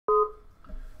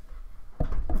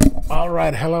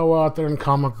Alright, hello out there in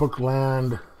comic book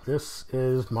land. This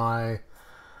is my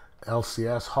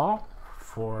LCS haul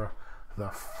for the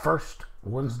first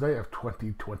Wednesday of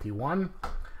 2021.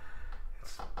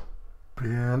 It's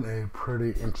been a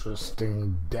pretty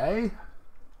interesting day.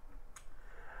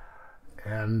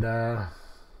 And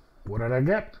what did I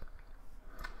get?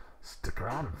 Stick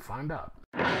around and find out.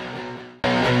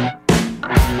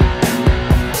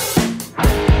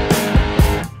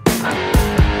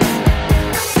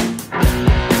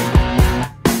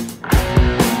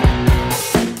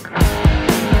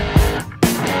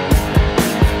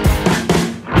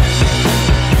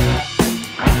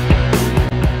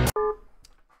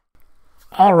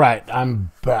 Alright,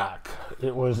 I'm back.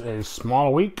 It was a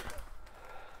small week,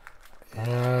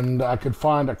 and I could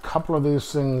find a couple of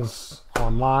these things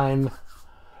online,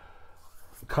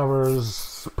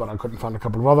 covers, but I couldn't find a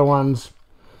couple of other ones.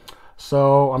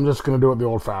 So I'm just going to do it the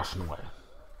old-fashioned way.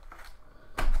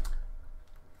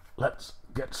 Let's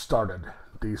get started.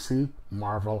 DC,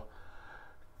 Marvel,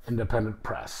 Independent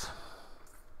Press.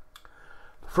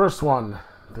 The first one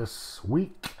this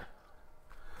week,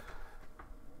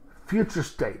 Future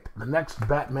State, the next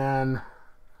Batman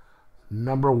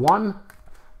 #1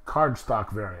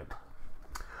 cardstock variant.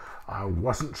 I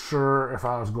wasn't sure if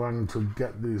I was going to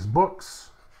get these books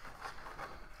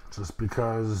just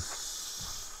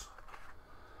because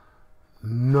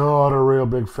not a real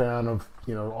big fan of,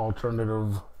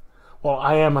 alternative. Well,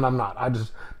 I am and I'm not. I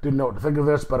just didn't know what to think of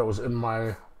this, but it was in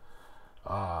my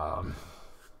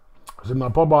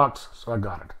pull box, so I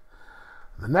got it.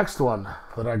 The next one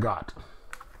that I got,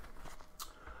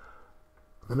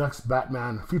 the next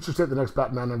Batman, Future State, the next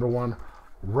Batman #1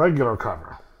 regular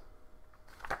cover,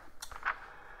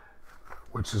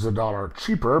 which is $1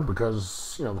 cheaper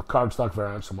because, the cardstock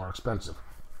variants are more expensive.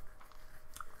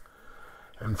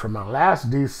 And for my last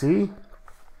DC,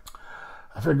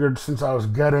 I figured since I was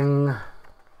getting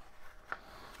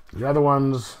the other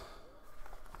ones,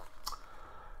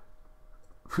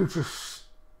 Future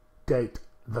State,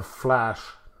 the Flash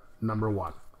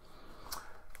 #1.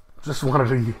 Just wanted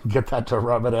to get that to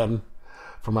rub it in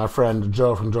for my friend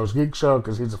Joe from Joe's Geek Show,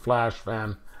 because he's a Flash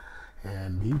fan,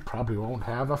 and he probably won't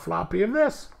have a floppy of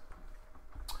this.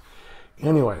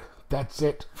 Anyway, that's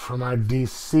it for my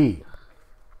DC.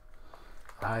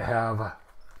 I have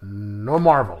no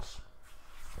Marvels.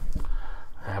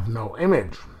 I have no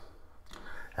Image.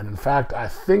 And in fact, I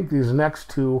think these next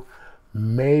two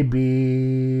may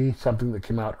be something that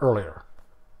came out earlier.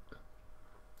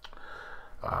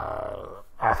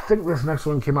 I think this next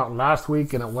one came out last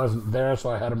week and it wasn't there, so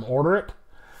I had him order it.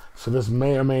 So this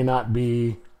may or may not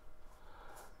be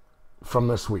from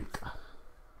this week.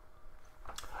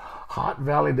 Hot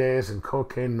Valley Days and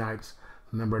Cocaine Nights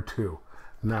 #2.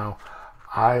 Now,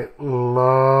 I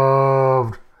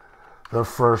loved the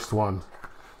first one.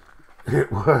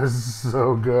 It was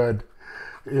so good.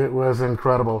 It was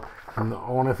incredible. And the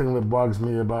only thing that bugs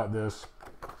me about this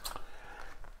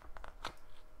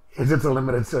is it's a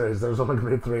limited series. There's only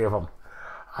going to be 3 of them.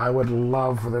 I would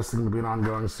love for this thing to be an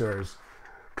ongoing series,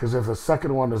 because if the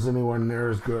second one is anywhere near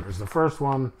as good as the first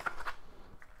one,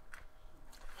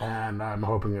 and I'm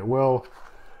hoping it will,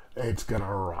 it's going to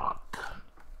rock.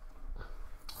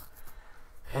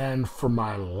 And for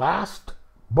my last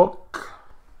book,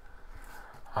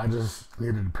 I just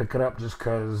needed to pick it up just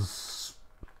because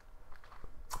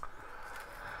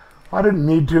I didn't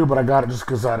need to, but I got it just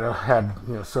because I had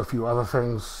so few other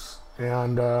things.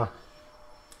 And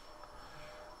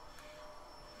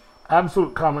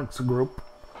Absolute Comics Group,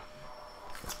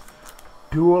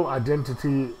 Dual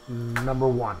Identity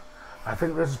 #1. I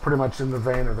think this is pretty much in the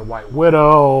vein of the White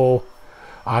Widow,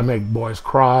 I Make Boys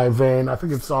Cry vein. I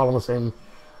think it's all in the same,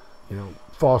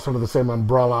 falls under the same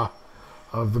umbrella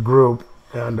of the group.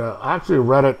 And I actually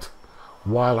read it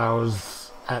while I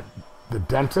was at the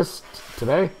dentist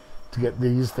today to get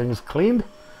these things cleaned,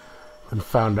 and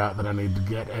found out that I need to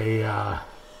get a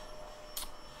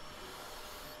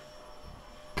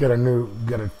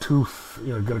tooth,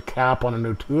 get a cap on a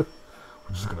new tooth,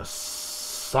 which is gonna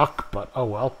suck, but oh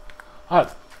well. All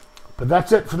right, but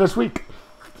that's it for this week.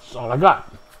 That's all I got.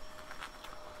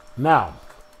 Now,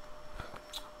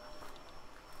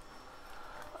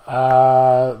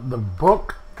 the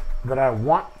book that I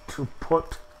want to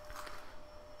put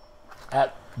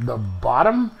at the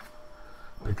bottom,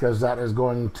 because that is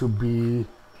going to be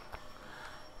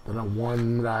the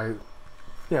one that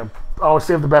I, always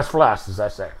save the best for last, as I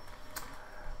say.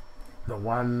 The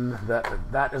one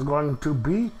that is going to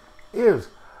be is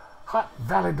Hot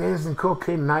Valley Days and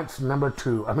Cocaine Nights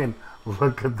 #2. I mean,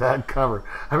 look at that cover.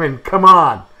 I mean, come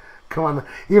on.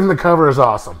 Even the cover is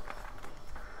awesome.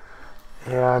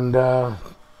 And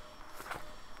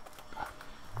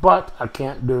but I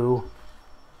can't do,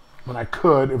 when I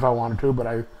could if I wanted to, but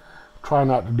I try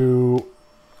not to do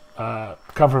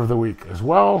cover of the week as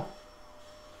well.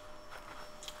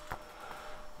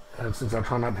 And since I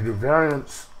try not to do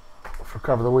variants for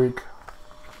cover of the week,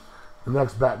 the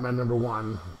next Batman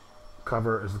 #1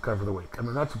 cover is the cover of the week. I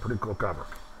mean, that's a pretty cool cover.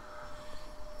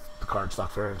 The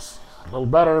cardstock variant's a little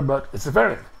better, but it's a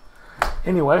variant.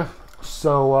 Anyway,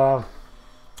 so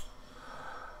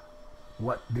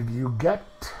what did you get?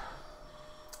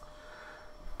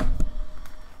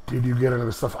 Did you get any of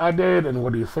the stuff I did, and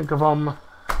what do you think of them?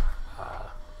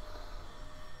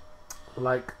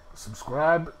 Like,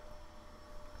 subscribe,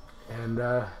 and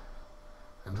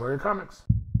enjoy your comics.